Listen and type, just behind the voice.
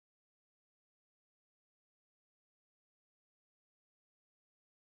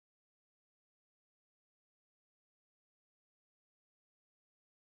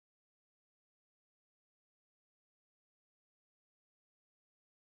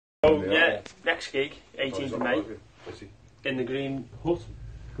Oh yeah, next gig, 18th of May, in the Green Hut.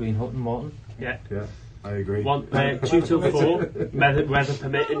 Green Hut and Morton. Yeah. Yeah, I agree. 2 till 4, weather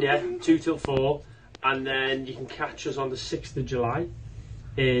permitting, yeah, 2 till 4. And then you can catch us on the 6th of July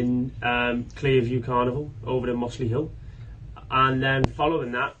in Clearview Carnival over in Mossley Hill. And then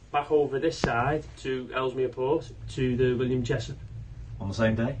following that, back over this side to Ellesmere Port, to the William Jessup. On the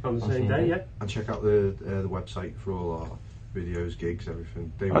same day? On the same day, yeah. And check out the website for all our videos, gigs,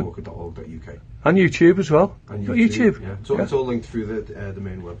 everything. Daywalker.org.uk. And YouTube as well. And YouTube. Yeah. So it's all linked through the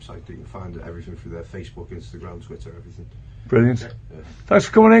main website. You can find everything through there: Facebook, Instagram, Twitter, everything. Brilliant. Yeah. Thanks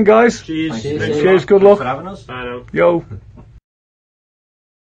for coming in, guys. Cheers. Cheers. Good luck. Thanks for having us. Bye now. Yo.